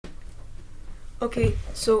Okay,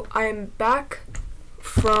 so I'm back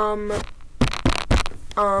from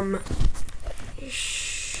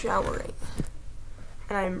showering,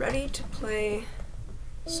 and I'm ready to play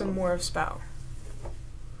some more of SPOW.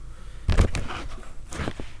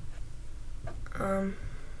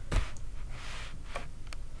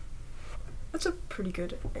 That's a pretty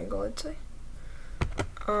good angle, I'd say.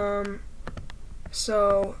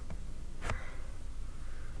 So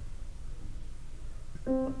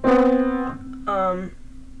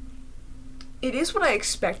it is what I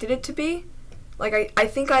expected it to be. Like, I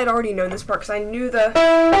think I had already known this part because I knew the...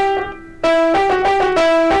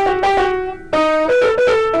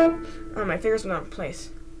 Oh, my fingers were not in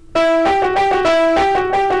place.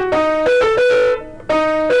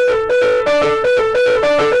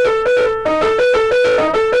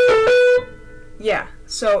 Yeah,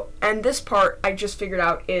 so, and this part I just figured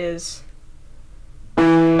out is...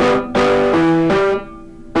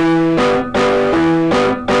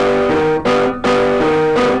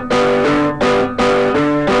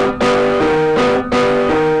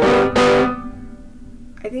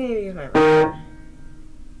 I think I need to use my right.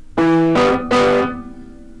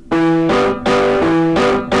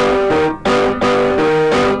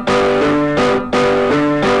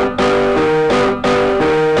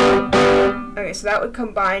 Okay, so that would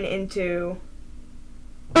combine into...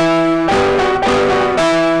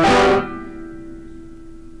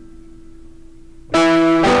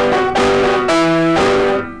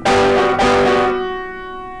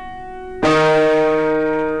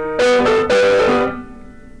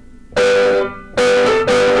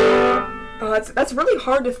 That's really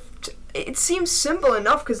hard to... It seems simple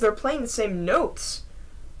enough because they're playing the same notes.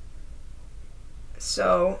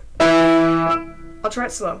 So, I'll try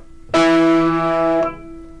it slow.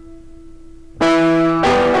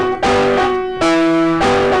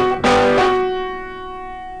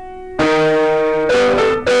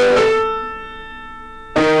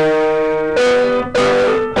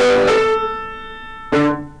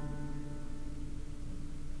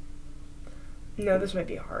 No, this might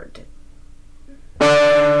be hard to...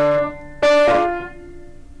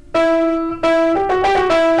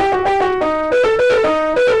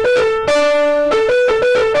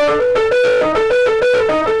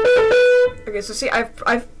 Okay, so see,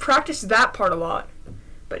 I've practiced that part a lot,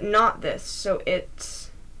 but not this. So it's...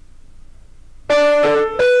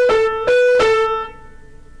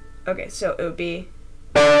 Okay, so it would be...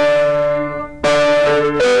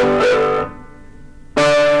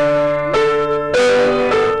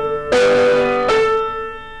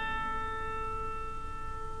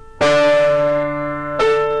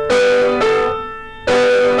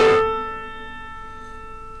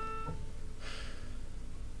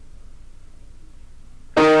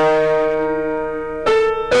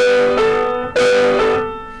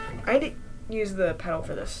 I need to use the pedal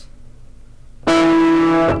for this. Okay.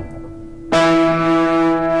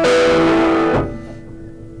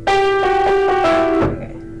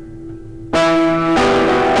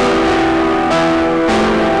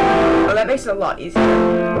 Oh, that makes it a lot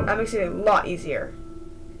easier. That makes it a lot easier.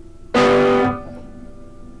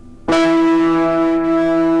 Keep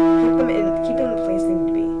them in the place they need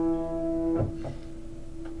to be.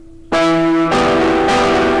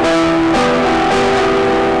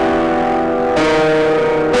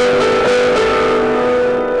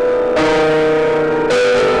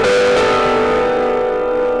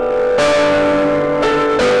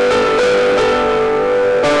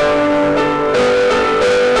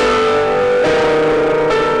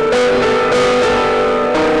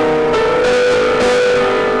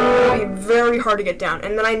 Hard to get down,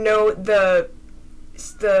 and then I know the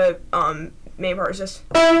main part is just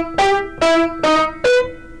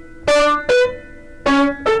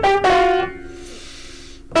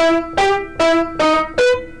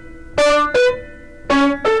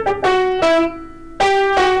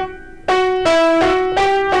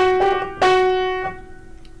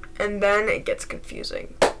and then it gets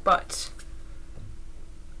confusing, but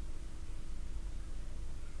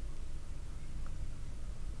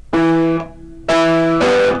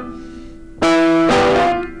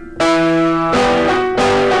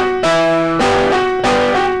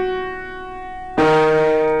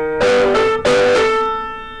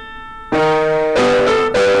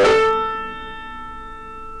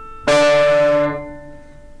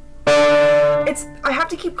I have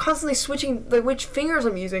to keep constantly switching which fingers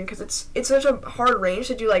I'm using because it's such a hard range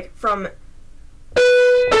to do, like from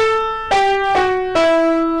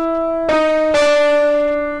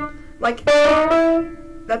like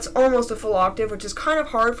that's almost a full octave, which is kind of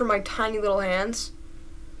hard for my tiny little hands,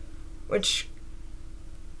 which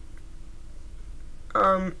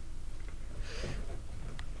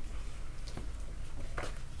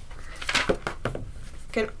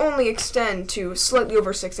can only extend to slightly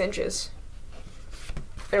over 6 inches.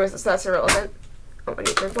 Anyways, that's irrelevant. Oh, I need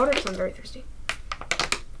to drink water because I'm very thirsty.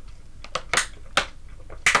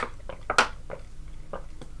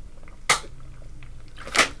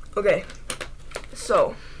 Okay,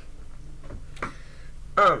 so,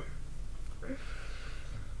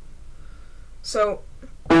 so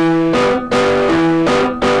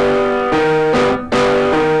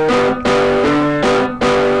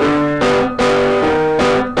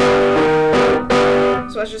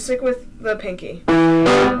let's just stick with the pinky.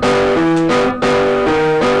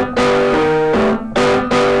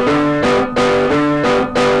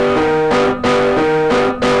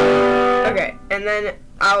 Okay, and then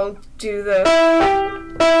I'll do the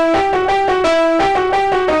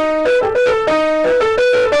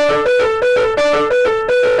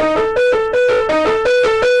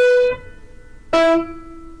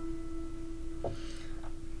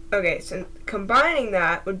okay, so combining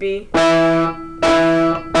that would be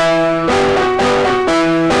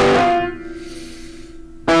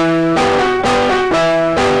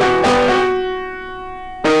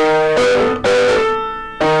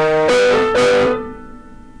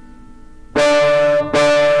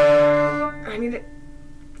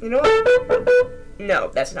you know what? No,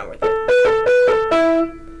 that's not worth it.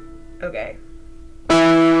 Okay.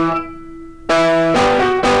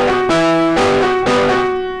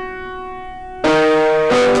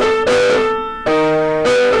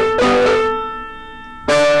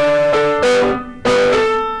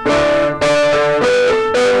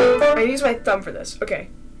 I use my thumb for this. Okay.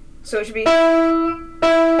 So it should be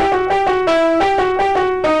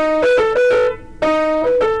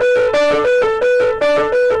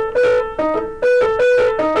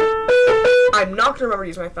I'm not gonna remember to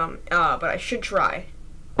use my thumb, but I should try.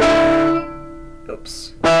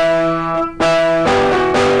 Oops.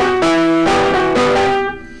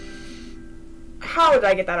 How did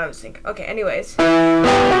I get that out of sync? Okay, anyways.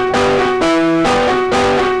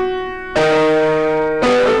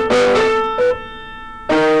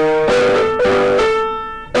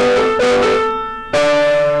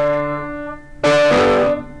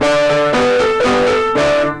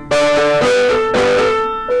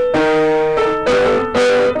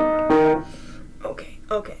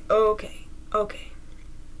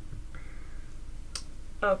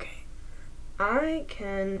 Okay. I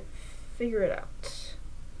can figure it out.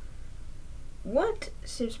 What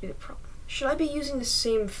seems to be the problem? Should I be using the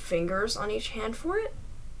same fingers on each hand for it?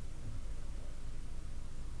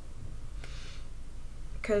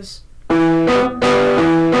 Because I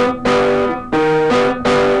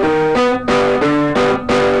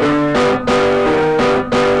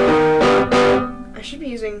should be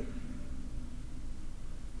using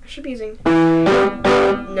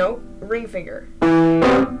no, ring finger.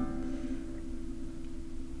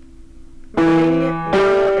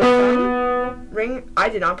 Ring, I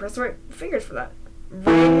did not press the right fingers for that.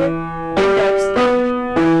 Ring, index,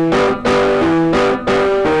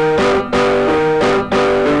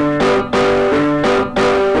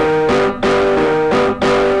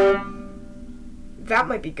 that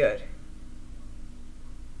might be good.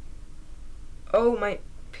 Oh, my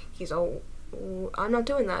pinky's all. I'm not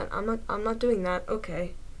doing that. I'm not doing that.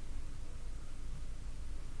 Okay.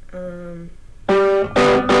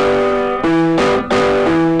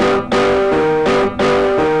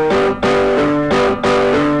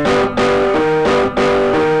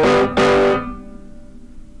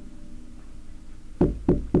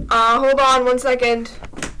 Hold on 1 second.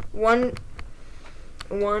 One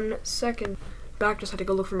second. Back, just had to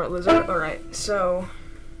go look for my lizard. Alright, so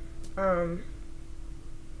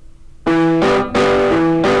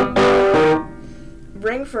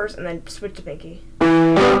ring first and then switch to pinky.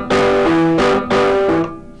 Alright.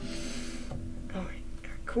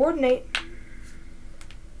 Coordinate.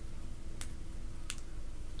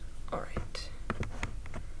 Alright.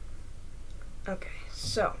 Okay,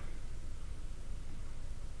 so.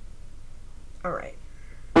 Alright.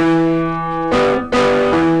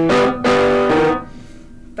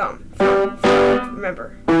 Thumb.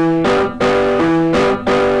 Remember.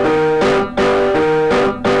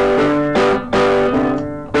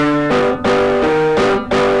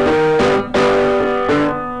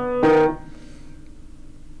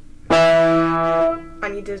 I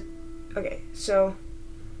need to. Okay, so.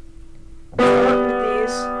 Start with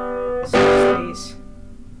these. Switch these.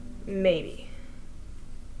 Maybe.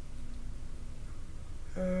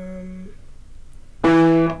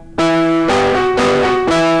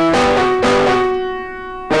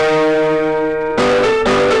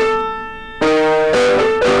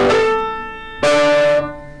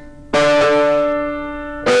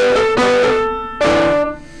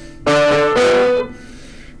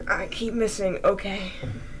 missing. Okay.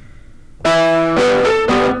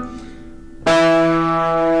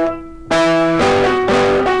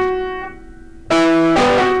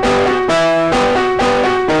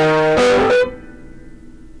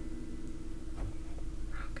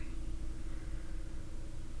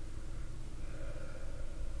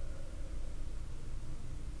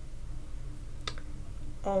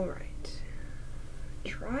 Alright.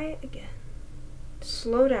 Try it again.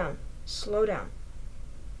 Slow down. Slow down.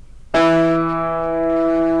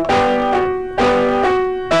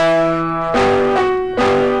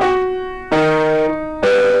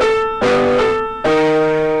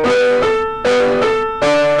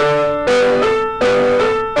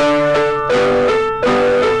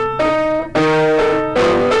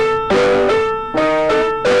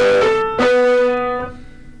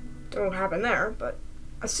 Don't know what happened there, but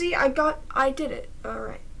see, I did it.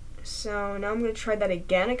 Alright. So now I'm going to try that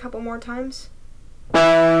again a couple more times. So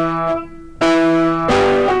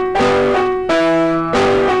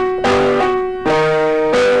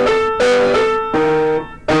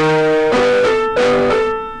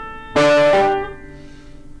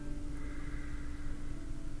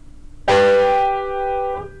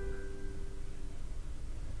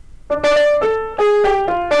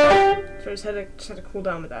I just had to cool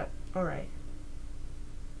down with that. Alright.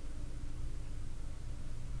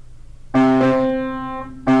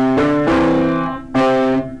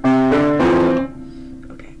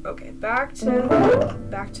 Okay, back to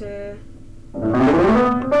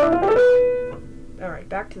alright,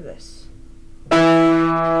 back to this.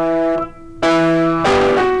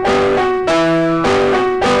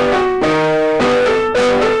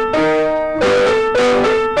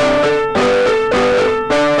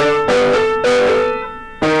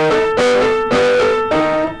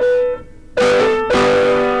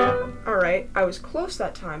 Alright, I was close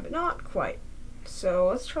that time, but not quite. So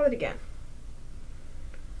let's try it again.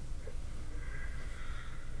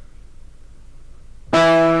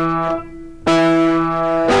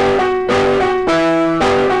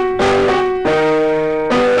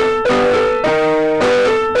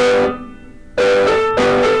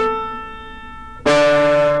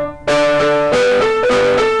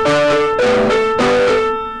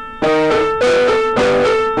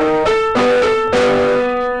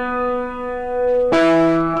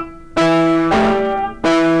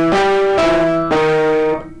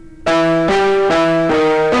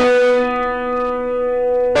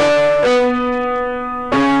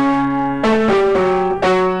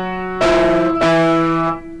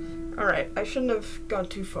 I shouldn't have gone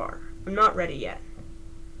too far. I'm not ready yet.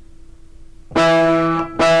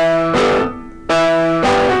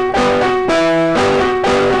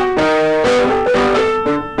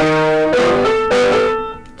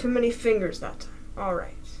 Too many fingers that time.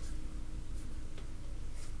 Alright.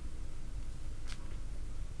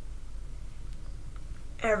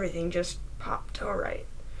 Everything just popped. Alright.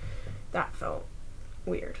 That felt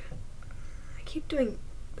weird. I keep doing...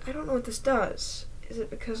 I don't know what this does. Is it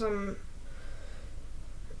because I'm...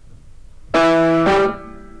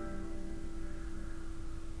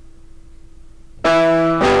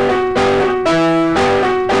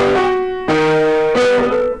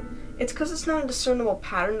 It's because it's not a discernible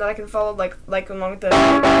pattern that I can follow, like along with the...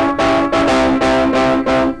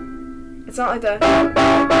 It's not like the...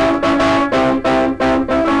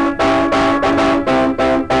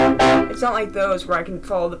 It's not like those where I can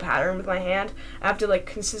follow the pattern with my hand. I have to like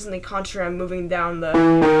consistently concentrate on moving down the...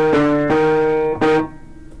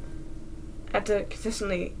 I have to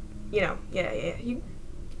consistently, you know, yeah.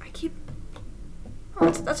 I keep... Oh,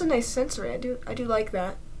 that's a nice sensory. I do like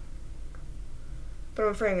that. But I'm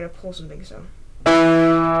afraid I'm gonna pull something, so.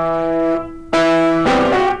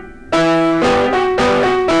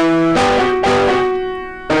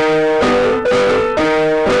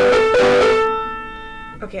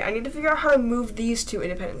 Okay, I need to figure out how to move these two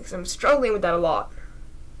independently, because I'm struggling with that a lot.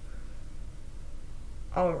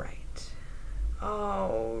 Alright.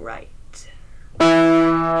 Alright.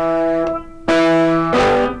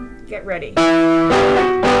 Get ready.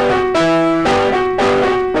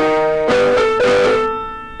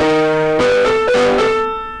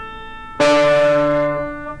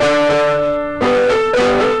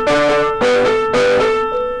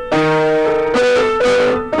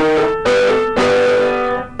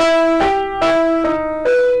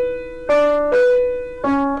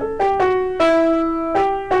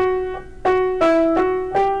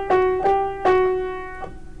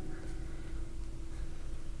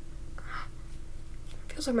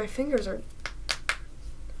 Feels like my fingers are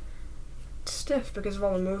stiff because of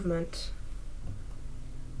all the movement.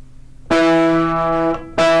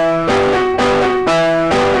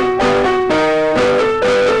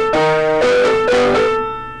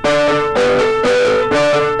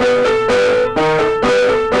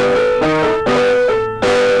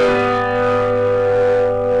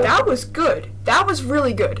 was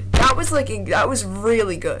really good. That was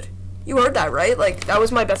really good. You heard that, right? Like, that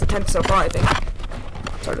was my best attempt so far, I think.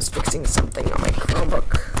 So I'm just fixing something on my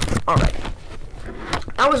Chromebook. Alright.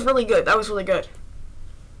 That was really good. That was really good.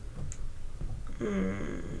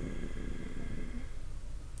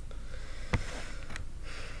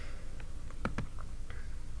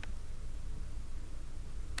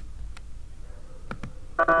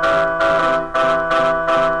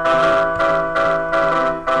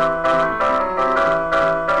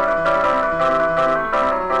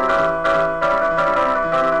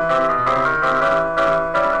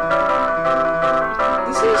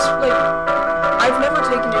 I've never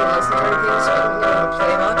taken any lessons or anything, so I don't really know how to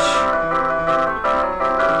play much.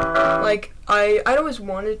 Like, I'd always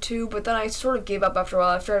wanted to, but then I sort of gave up after a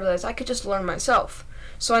while after I realized I could just learn myself.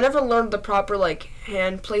 So I never learned the proper, like,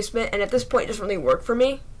 hand placement, and at this point it doesn't really work for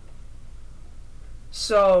me.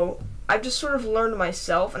 So I've just sort of learned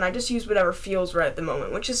myself, and I just use whatever feels right at the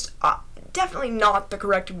moment, which is definitely not the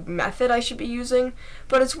correct method I should be using,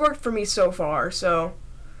 but it's worked for me so far, so,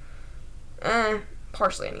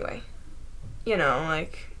 partially anyway. You know,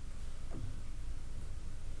 like,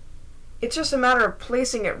 it's just a matter of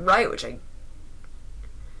placing it right, which I'm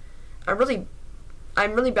really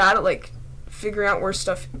bad at, like, figuring out where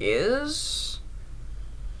stuff is.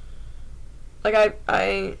 Like,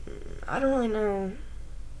 I don't really know.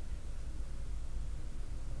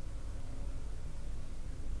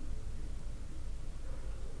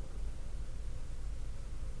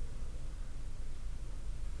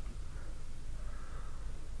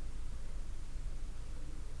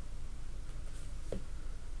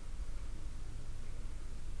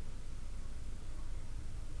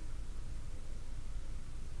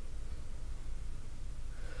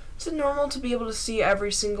 Is it normal to be able to see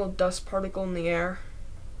every single dust particle in the air?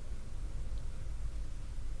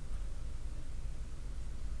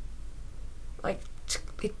 Like,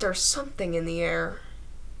 there's something in the air.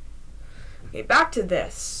 Okay, back to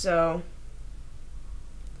this, so...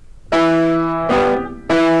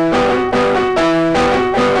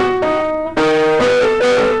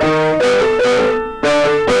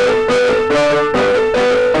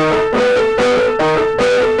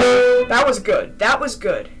 That was good. That was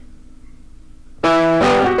good.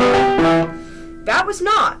 That was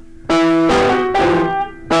not. Okay.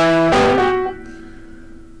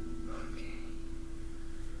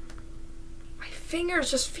 My fingers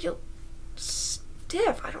just feel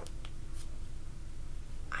stiff. I don't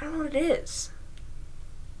know what it is.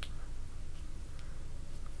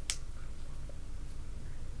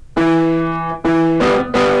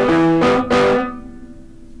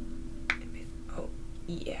 Oh,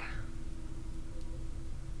 yeah.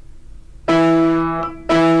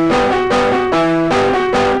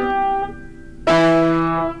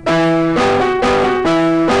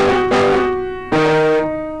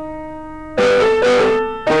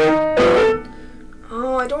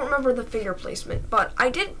 The finger placement, but I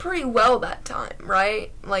did pretty well that time,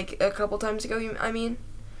 right? Like a couple times ago, I mean.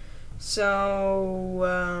 So,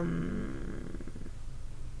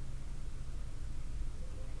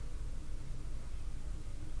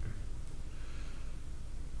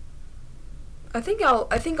 I think I'll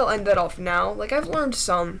end that off now. Like, I've learned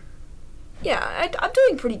some. Yeah, I'm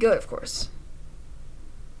doing pretty good, of course.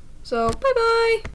 So, bye-bye!